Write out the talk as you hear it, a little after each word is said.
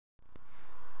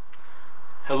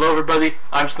Hello everybody,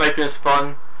 I'm Sniping is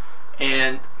Fun,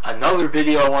 and another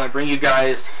video I want to bring you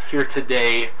guys here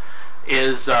today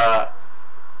is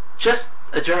just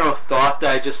a general thought that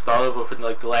I just thought of within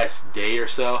like the last day or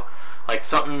so. Like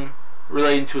something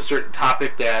relating to a certain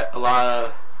topic that a lot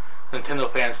of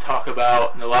Nintendo fans talk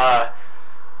about, and a lot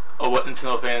of what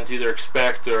Nintendo fans either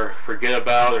expect or forget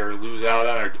about or lose out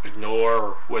on or ignore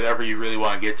or whatever you really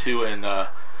want to get to, and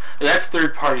that's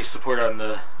third-party support on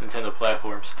the Nintendo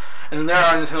platforms. And then there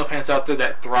are Nintendo fans out there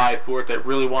that thrive for it, that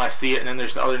really want to see it, and then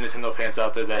there's other Nintendo fans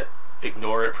out there that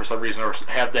ignore it for some reason or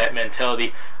have that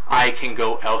mentality, I can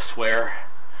go elsewhere,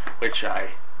 which I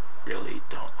really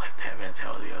don't like that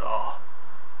mentality at all.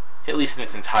 At least in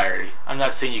its entirety. I'm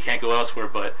not saying you can't go elsewhere,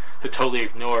 but to totally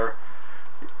ignore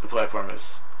the platform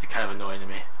is kind of annoying to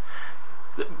me,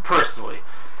 personally.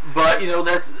 But, you know,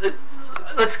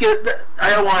 let's get,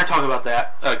 I don't want to talk about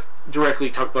that, directly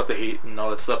talk about the hate and all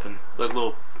that stuff and like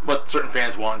little what certain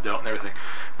fans want and don't and everything.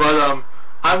 But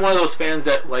I'm one of those fans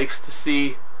that likes to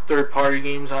see third-party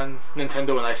games on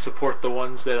Nintendo, and I support the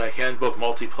ones that I can, both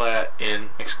multi-plat and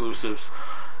exclusives.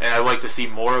 And I like to see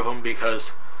more of them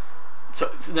because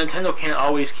Nintendo can't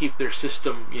always keep their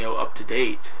system, you know, up to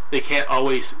date. They can't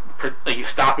always like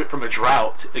stop it from a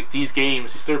drought. Like these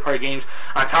games, these third-party games,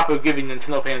 on top of giving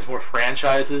Nintendo fans more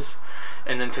franchises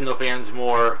and Nintendo fans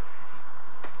more,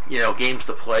 you know, games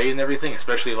to play and everything,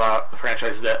 especially a lot of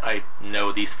franchises that I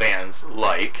know these fans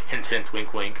like, hint hint,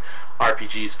 wink wink,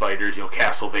 RPGs, fighters, you know,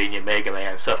 Castlevania, Mega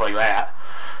Man, stuff like that.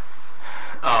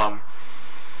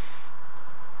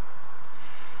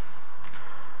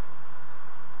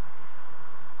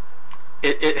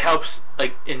 It helps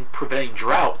like in preventing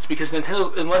droughts, because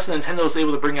Nintendo, unless Nintendo is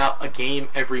able to bring out a game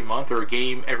every month or a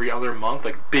game every other month,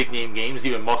 like big name games,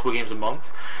 even multiple games a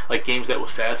month, like games that will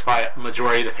satisfy a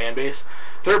majority of the fan base,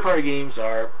 third-party games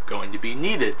are going to be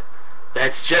needed.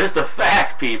 That's just a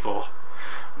fact, people.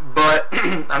 But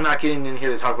I'm not getting in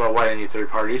here to talk about why I need third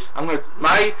parties.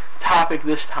 My topic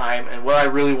this time, and what I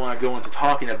really want to go into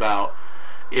talking about,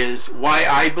 is why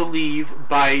I believe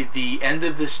by the end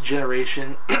of this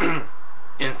generation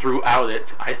and throughout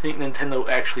it, I think Nintendo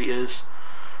actually is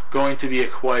going to be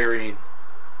acquiring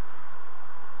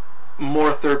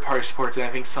more third-party support than I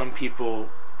think some people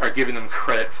are giving them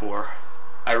credit for.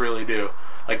 I really do.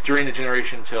 Like during the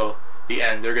generation till the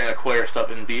end, they're going to acquire stuff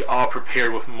and be all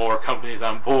prepared with more companies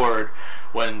on board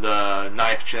when the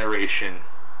 9th generation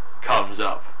comes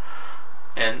up.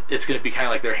 And it's going to be kind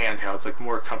of like their handhelds. Like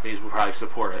more companies will probably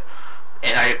support it.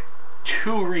 And I have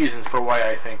two reasons for why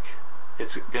I think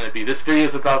it's going to be. This video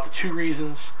is about the two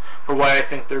reasons for why I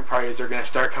think third parties are going to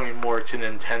start coming more to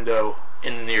Nintendo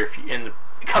in the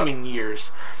coming years.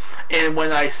 And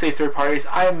when I say third parties,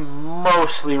 I'm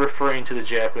mostly referring to the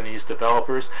Japanese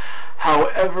developers.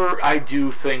 However, I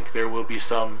do think there will be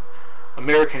some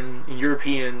American and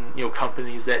European, you know,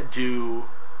 companies that do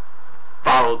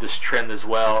follow this trend as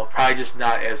well. Probably just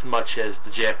not as much as the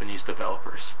Japanese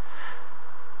developers.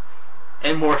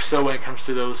 And more so when it comes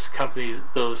to those companies,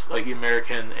 those like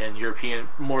American and European,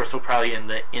 more so probably in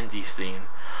the indie scene.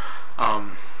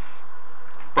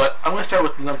 But I'm going to start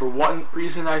with the number one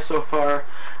reason I so far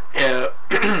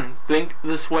think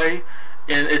this way,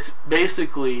 and it's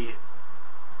basically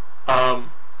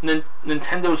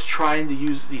Nintendo's trying to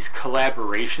use these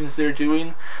collaborations they're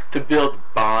doing to build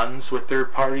bonds with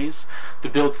third parties, to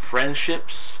build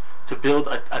friendships, to build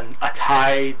a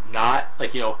tied knot,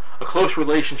 like, you know, a close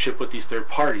relationship with these third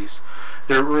parties.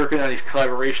 They're working on these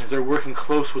collaborations, they're working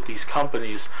close with these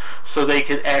companies so they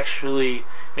could actually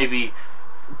maybe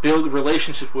build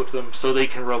relationships with them so they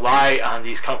can rely on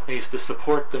these companies to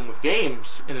support them with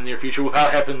games in the near future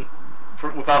without them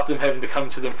having to come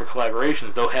to them for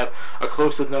collaborations. They'll have a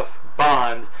close enough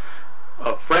bond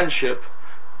of friendship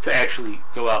to actually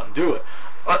go out and do it.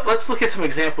 Let's look at some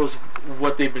examples of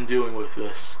what they've been doing with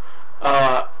this.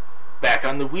 Back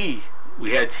on the Wii,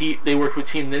 they worked with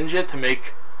Team Ninja to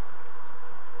make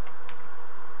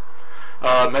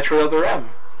Metroid Other M.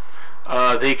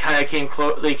 They kind of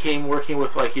came working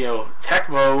with, like, you know,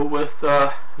 Tecmo with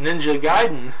Ninja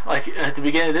Gaiden, like at the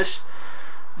beginning of this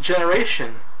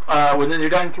generation, with Ninja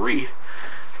Gaiden 3.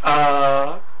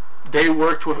 They're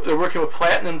working with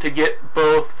Platinum to get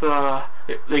both.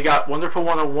 They got Wonderful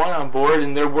 101 on board,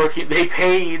 and they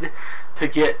paid to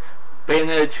get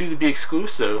Bayonetta 2 to be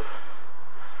exclusive.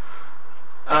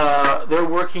 They're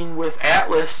working with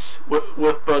Atlas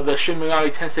with the Shin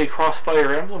Megami Tensei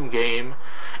Crossfire Emblem game.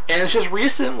 And it's just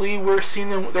recently we're seeing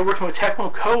they're working with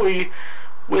Tecmo Koei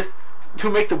with to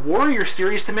make the Warrior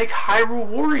series to make Hyrule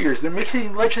Warriors. They're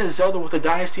making Legend of Zelda with the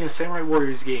Dynasty and Samurai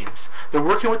Warriors games. They're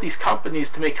working with these companies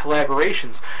to make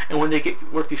collaborations, and when they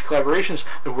work these collaborations,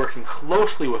 they're working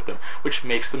closely with them, which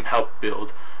makes them help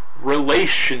build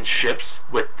relationships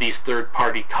with these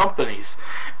third-party companies,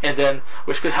 and then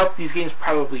which could help these games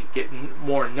probably get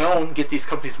more known, get these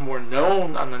companies more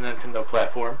known on the Nintendo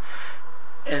platform,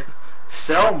 and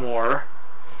sell more,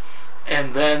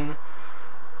 and then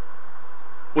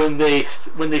when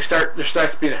there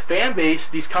starts being a fan base,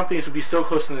 these companies will be so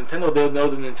close to Nintendo, they'll know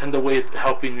the Nintendo way of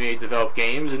helping me develop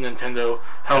games, and Nintendo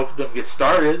help them get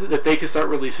started, that they can start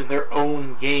releasing their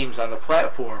own games on the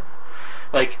platform.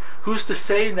 Like, who's to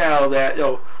say now that,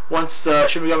 once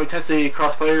Shin Megami Tensei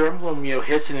Cross Fire Emblem,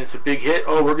 hits and it's a big hit,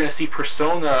 we're going to see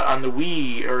Persona on the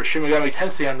Wii, or Shin Megami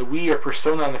Tensei on the Wii, or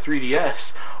Persona on the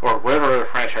 3DS, or whatever other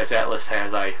franchise Atlas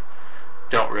has, I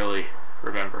don't really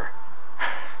remember.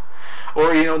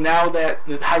 Or, now that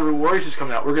Hyrule Warriors is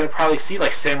coming out, we're going to probably see,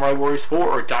 like, Samurai Warriors 4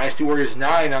 or Dynasty Warriors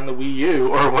 9 on the Wii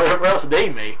U, or whatever else they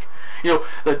make. The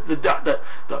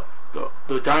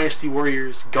Dynasty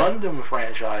Warriors Gundam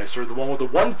franchise, or the one with the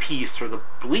One Piece, or the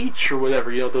Bleach, or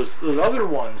whatever, those other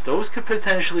ones, those could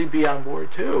potentially be on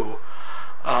board, too.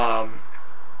 More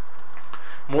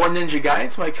Ninja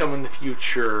Gaidens might come in the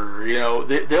future.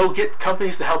 They'll get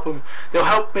companies to help them, they'll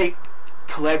help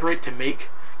collaborate to make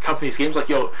companies games. Like,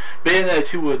 Bayonetta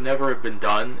 2 would never have been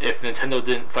done if Nintendo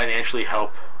didn't financially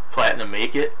help Platinum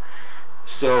make it.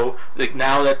 So, like,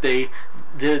 now that they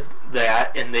did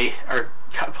that, and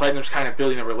Platinum's kind of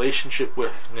building a relationship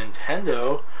with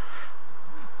Nintendo,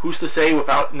 who's to say,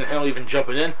 without Nintendo even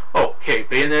jumping in, okay,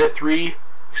 Bayonetta 3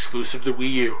 exclusive to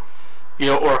Wii U,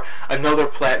 or another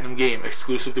Platinum game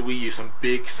exclusive to Wii U, some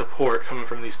big support coming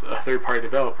from a third-party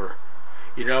developer.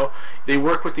 They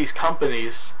work with these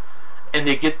companies, and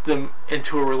they get them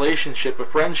into a relationship, a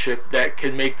friendship that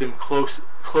can make them close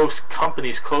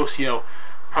companies, close,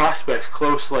 prospects,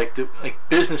 close like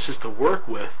businesses to work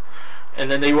with, and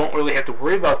then they won't really have to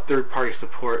worry about third-party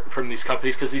support from these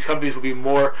companies, because these companies will be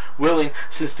more willing,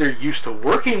 since they're used to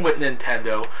working with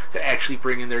Nintendo, to actually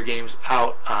bring in their games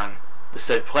out on the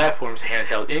said platforms,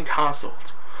 handheld, in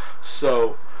consoles.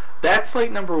 So that's like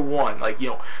number one. Like,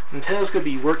 Nintendo's going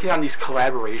to be working on these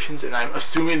collaborations, and I'm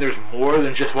assuming there's more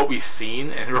than just what we've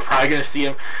seen, and we're probably going to see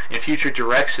them in future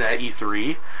directs at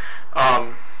E3.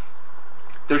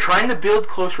 They're trying to build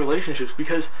close relationships,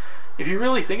 because if you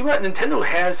really think about it, Nintendo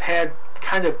has had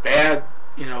kind of bad,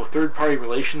 third-party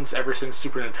relations ever since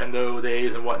Super Nintendo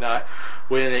days and whatnot,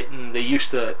 when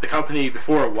the company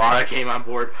before Iwata came on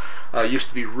board, used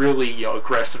to be really,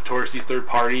 aggressive towards these third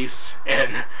parties,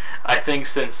 and I think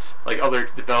since, like, other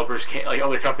developers came, like,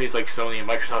 other companies like Sony and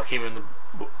Microsoft came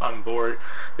on board,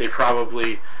 they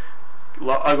probably,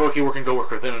 okay, we can go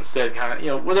work with them instead, kind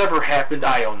of, whatever happened,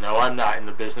 I don't know, I'm not in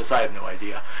the business, I have no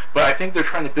idea, but I think they're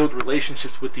trying to build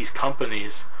relationships with these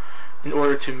companies in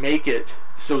order to make it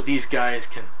so these guys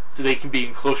they can be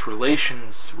in close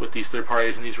relations with these third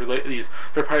parties, and these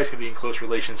third parties can be in close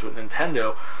relations with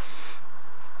Nintendo,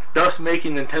 thus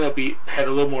making Nintendo have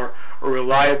a little more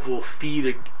reliable feed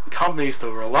of companies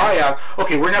to rely on.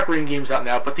 Okay, we're not bringing games out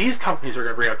now, but these companies are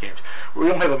going to bring out games. We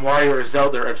don't have a Mario or a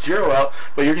Zelda or F-Zero out,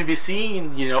 but you're going to be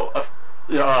seeing,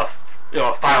 a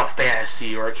Final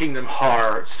Fantasy or a Kingdom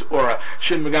Hearts or a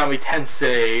Shin Megami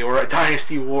Tensei or a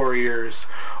Dynasty Warriors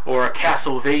or a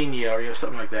Castlevania or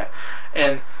something like that.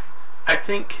 And I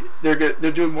think they're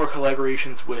doing more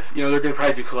collaborations with, they're going to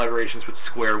probably do collaborations with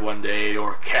Square one day,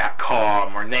 or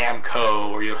Capcom or Namco,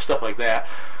 or stuff like that,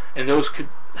 and those could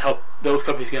help those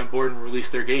companies get on board and release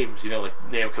their games, like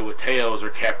Namco with Tales, or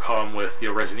Capcom with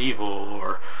Resident Evil,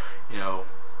 or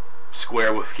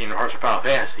Square with Kingdom Hearts or Final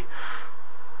Fantasy.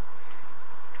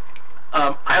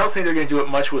 I don't think they're going to do it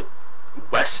much with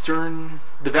Western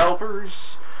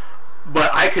developers,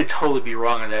 but I could totally be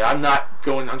wrong on that. I'm not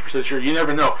going 100% sure. You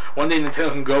never know. One day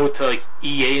Nintendo can go to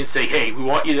EA and say, "Hey, we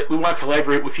want to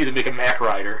collaborate with you to make a Mac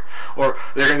Rider," or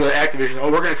they're going to go to Activision.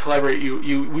 "Oh, we're going to collaborate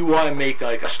we want to make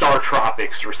like a Star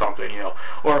Tropics or something,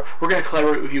 or we're going to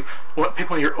collaborate with you.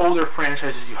 Pick one of your older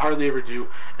franchises you hardly ever do,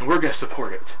 and we're going to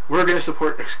support it. We're going to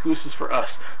support exclusives for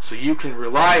us, so you can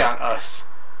rely on us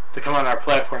to come on our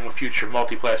platform with future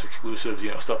multi-class exclusives,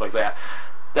 stuff like that."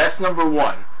 That's number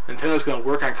one. Nintendo's going to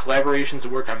work on collaborations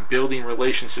and work on building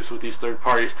relationships with these third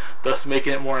parties, thus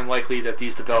making it more unlikely that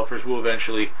these developers will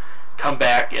eventually come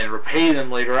back and repay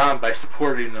them later on by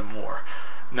supporting them more.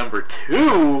 Number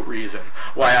two reason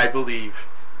why I believe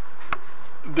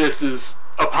this is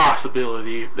a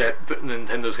possibility that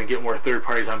Nintendo's going to get more third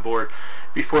parties on board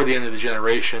before the end of the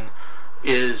generation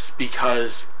is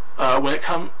because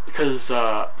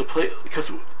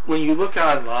when you look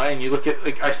online, you look at,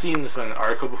 like, I've seen this on an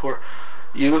article before,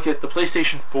 you look at the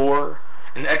PlayStation 4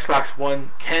 and the Xbox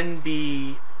One can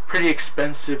be pretty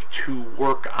expensive to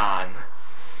work on,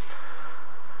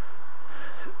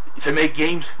 to make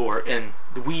games for, and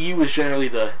the Wii U is generally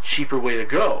the cheaper way to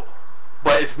go.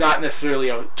 But it's not necessarily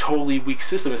a totally weak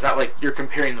system. It's not like you're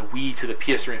comparing the Wii to the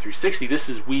PS3 and 360. This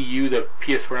is Wii U, the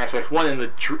PS4 and Xbox One,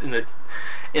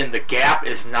 and the gap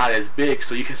is not as big,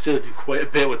 so you can still do quite a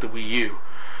bit with the Wii U.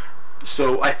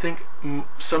 So I think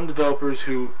some developers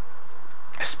who,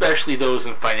 especially those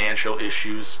in financial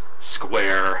issues,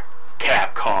 Square,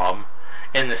 Capcom,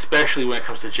 and especially when it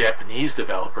comes to Japanese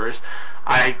developers,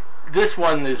 this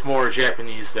one is more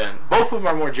Japanese than, both of them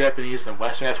are more Japanese than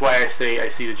Western. That's why I say I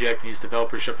see the Japanese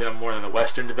developers jumping on more than the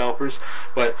Western developers,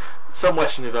 but some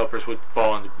Western developers would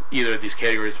fall into either of these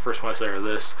categories. The first one I say are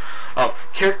this.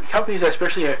 Companies that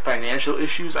especially have financial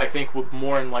issues, I think, would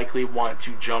more than likely want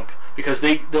to jump, because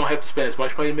they don't have to spend as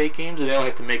much money to make games, and they don't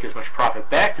have to make as much profit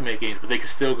back to make games, but they can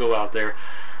still go out there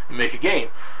and make a game.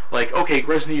 Like, okay,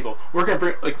 Resident Evil, we're gonna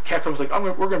bring, like, Capcom's like,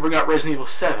 we're gonna bring out Resident Evil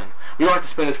 7. We don't have to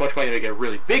spend as much money to make a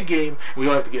really big game, and we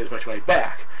don't have to get as much money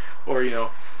back. Or, you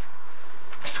know,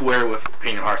 Square with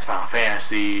Kingdom Hearts, Final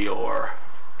Fantasy, or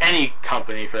any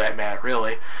company for that matter,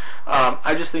 really.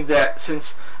 I just think that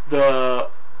since the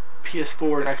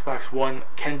PS4 and Xbox One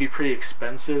can be pretty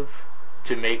expensive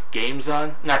to make games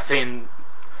on, I'm not saying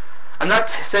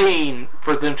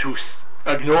for them to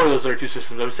ignore those other two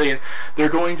systems. I'm saying they're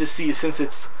going to see, since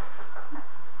it's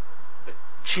a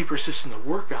cheaper system to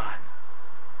work on,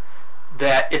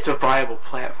 that it's a viable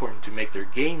platform to make their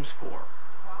games for.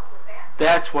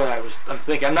 That's what I'm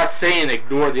thinking. I'm not saying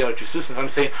ignore the other two systems. I'm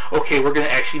saying, okay, we're going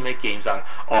to actually make games on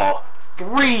all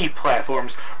three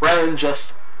platforms rather than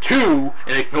just two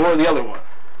and ignore the other one.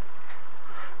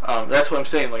 That's what I'm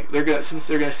saying. Like, since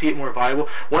they're gonna see it more viable,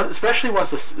 especially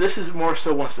once this is more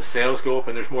so once the sales go up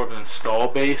and there's more of an install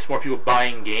base, more people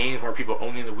buying games, more people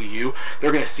owning the Wii U.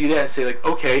 They're gonna see that and say, like,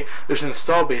 okay, there's an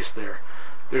install base there.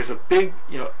 There's a big,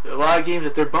 a lot of games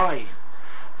that they're buying.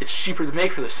 It's cheaper to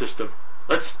make for the system.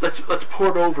 Let's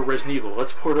port over Resident Evil.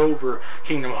 Let's port over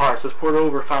Kingdom Hearts. Let's port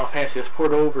over Final Fantasy. Let's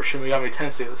port over Shin Megami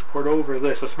Tensei. Let's port over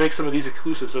this. Let's make some of these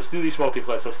exclusives. Let's do these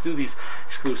multiplexes. Let's do these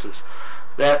exclusives.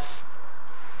 That's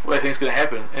what I think is going to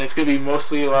happen, and it's going to be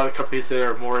mostly a lot of companies that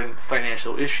are more in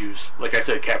financial issues. Like I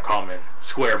said, Capcom and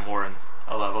Square more, and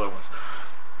a lot of other ones.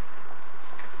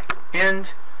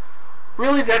 And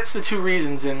really, that's the two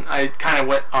reasons, and I kind of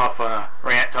went off on a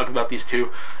rant talking about these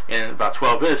two in about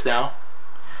 12 minutes now.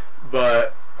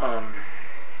 But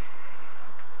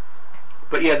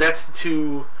yeah, that's the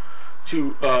two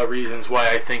reasons why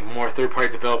I think more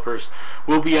third-party developers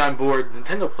will be on board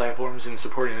Nintendo platforms and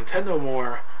supporting Nintendo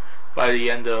more by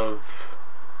the end of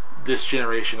this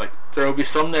generation. Like, there will be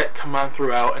some that come on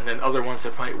throughout, and then other ones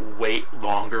that might wait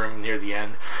longer and near the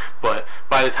end. But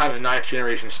by the time the 9th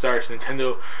generation starts,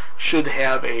 Nintendo should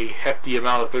have a hefty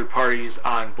amount of third parties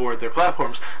on board their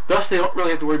platforms. Thus, they don't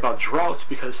really have to worry about droughts,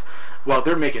 because while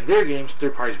they're making their games,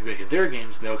 third parties will be making their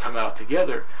games, and they'll come out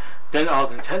together. Then all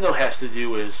Nintendo has to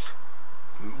do is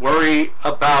worry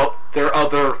about their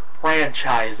other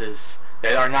franchises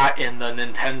that are not in the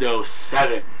Nintendo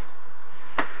 7.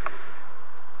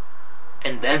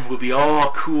 And then we'll be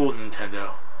all cool,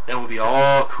 Nintendo. Then we'll be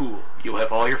all cool. You'll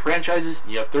have all your franchises,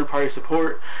 and you have third-party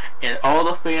support, and all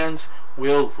the fans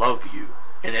will love you.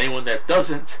 And anyone that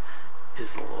doesn't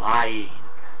is lying.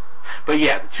 But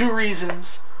yeah, the two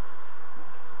reasons,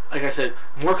 like I said,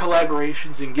 more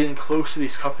collaborations and getting close to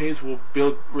these companies will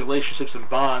build relationships and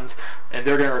bonds, and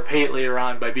they're going to repay it later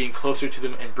on by being closer to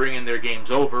them and bringing their games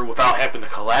over without having to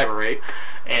collaborate.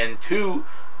 And two,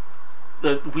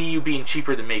 the Wii U being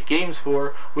cheaper to make games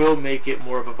for will make it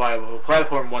more of a viable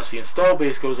platform once the install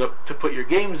base goes up to put your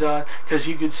games on, because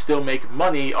you could still make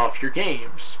money off your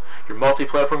games, your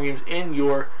multi-platform games, and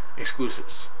your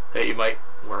exclusives that you might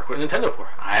work with Nintendo for.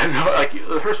 I have no, like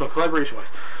the first one, collaboration-wise.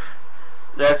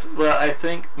 That's what I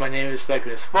think. My name is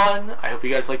Sniping is Fun. I hope you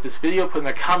guys like this video. Put in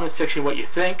the comment section what you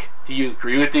think. Do you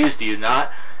agree with these? Do you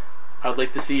not? I'd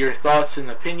like to see your thoughts and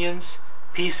opinions.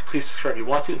 Peace. Please subscribe if you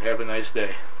want to, and have a nice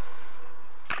day.